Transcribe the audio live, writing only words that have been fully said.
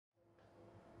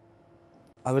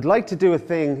I would like to do a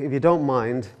thing, if you don't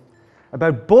mind,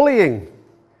 about bullying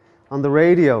on the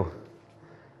radio.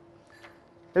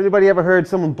 Anybody ever heard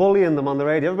someone bullying them on the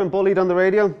radio? Ever been bullied on the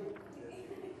radio?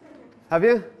 Have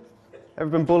you? Ever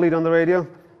been bullied on the radio? Are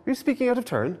you speaking out of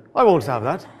turn? I won't have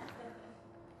that. Do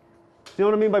you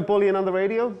know what I mean by bullying on the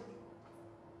radio?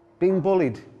 Being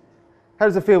bullied. How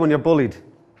does it feel when you're bullied?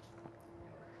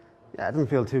 Yeah, it doesn't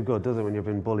feel too good, does it, when you've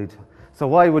been bullied? So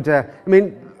why would, put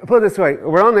it this way,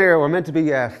 we're on air, we're meant to be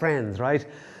friends, right,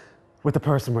 with the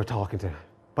person we're talking to.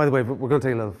 By the way, we're going to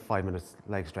take a little 5 minutes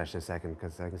leg stretch in a second,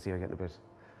 because I can see you're getting a bit,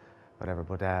 whatever,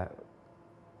 but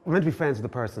we're meant to be friends with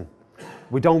the person.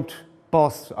 We don't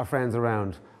boss our friends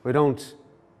around. We don't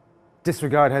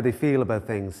disregard how they feel about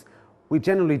things. We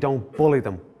generally don't bully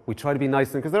them. We try to be nice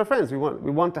to them, because they're our friends. We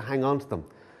want to hang on to them.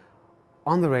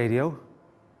 On the radio,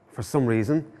 for some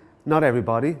reason, not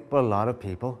everybody, but a lot of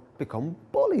people become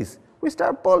bullies. We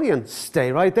start bullying.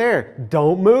 Stay right there.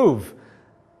 Don't move.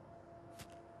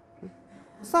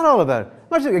 What's that all about?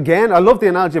 Imagine, again, I love the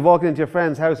analogy of walking into your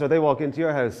friend's house or they walk into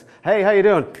your house. Hey, how you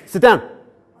doing? Sit down.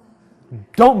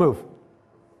 Don't move.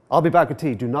 I'll be back with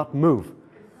tea. Do not move.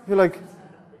 You're like,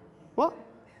 what?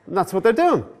 And that's what they're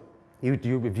doing. If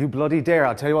you bloody dare,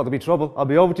 I'll tell you what, there'll be trouble. I'll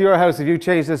be over to your house if you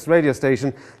change this radio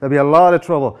station. There'll be a lot of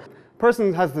trouble.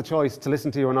 Person has the choice to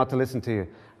listen to you or not to listen to you.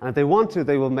 And if they want to,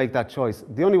 they will make that choice.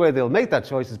 The only way they'll make that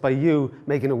choice is by you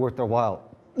making it worth their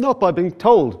while. Not by being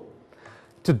told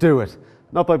to do it.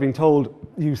 Not by being told,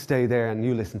 you stay there and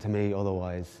you listen to me,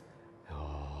 otherwise.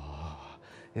 Oh,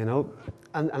 you know?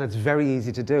 And it's very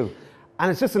easy to do.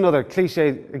 And it's just another cliche,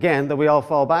 again, that we all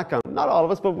fall back on. Not all of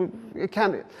us, but it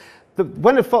can.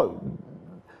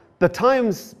 The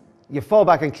times you fall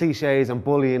back on cliches and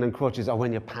bullying and crutches are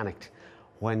when you're panicked.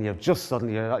 When you've just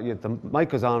suddenly, the mic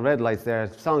goes on, red lights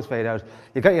there, songs fade out,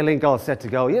 you got your link all set to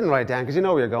go, you didn't write it down because you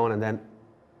know where you're going, and then,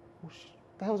 what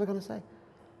the hell was I going to say?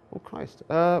 Oh Christ,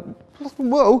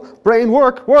 whoa, brain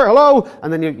work, where, hello?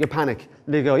 And then you panic,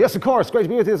 and you go, yes of course, great to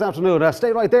be with you this afternoon,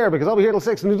 stay right there because I'll be here till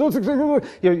 6, and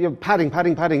you're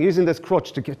padding, using this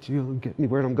crutch to get me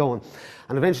where I'm going.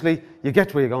 And eventually, you get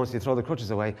to where you're going, so you throw the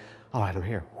crutches away. All right, I'm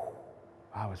here.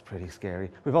 That was pretty scary.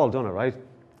 We've all done it, right?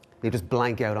 You just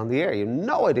blank out on the air. You have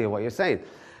no idea what you're saying.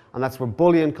 And that's where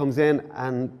bullying comes in.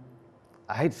 And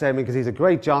I hate to say it because he's a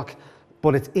great jock,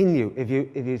 but it's in you. If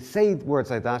you say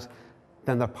words like that,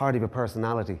 then they're part of your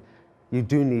personality. You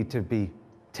do need to be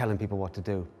telling people what to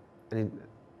do. And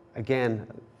again,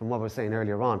 from what I was saying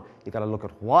earlier on, you got to look at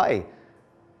why.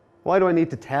 Why do I need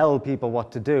to tell people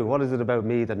what to do? What is it about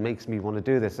me that makes me want to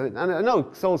do this? And I know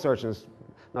soul searching is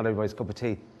not everybody's cup of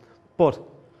tea. But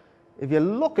if you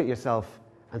look at yourself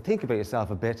and think about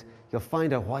yourself a bit, you'll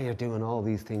find out why you're doing all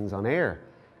these things on air.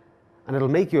 And it'll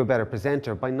make you a better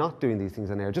presenter by not doing these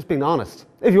things on air, just being honest.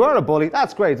 If you are a bully,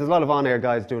 that's great. There's a lot of on-air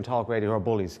guys doing talk radio who are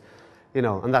bullies, you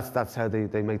know, and that's how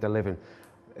they make their living.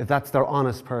 If that's their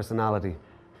honest personality.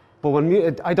 But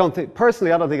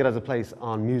personally, I don't think it has a place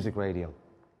on music radio.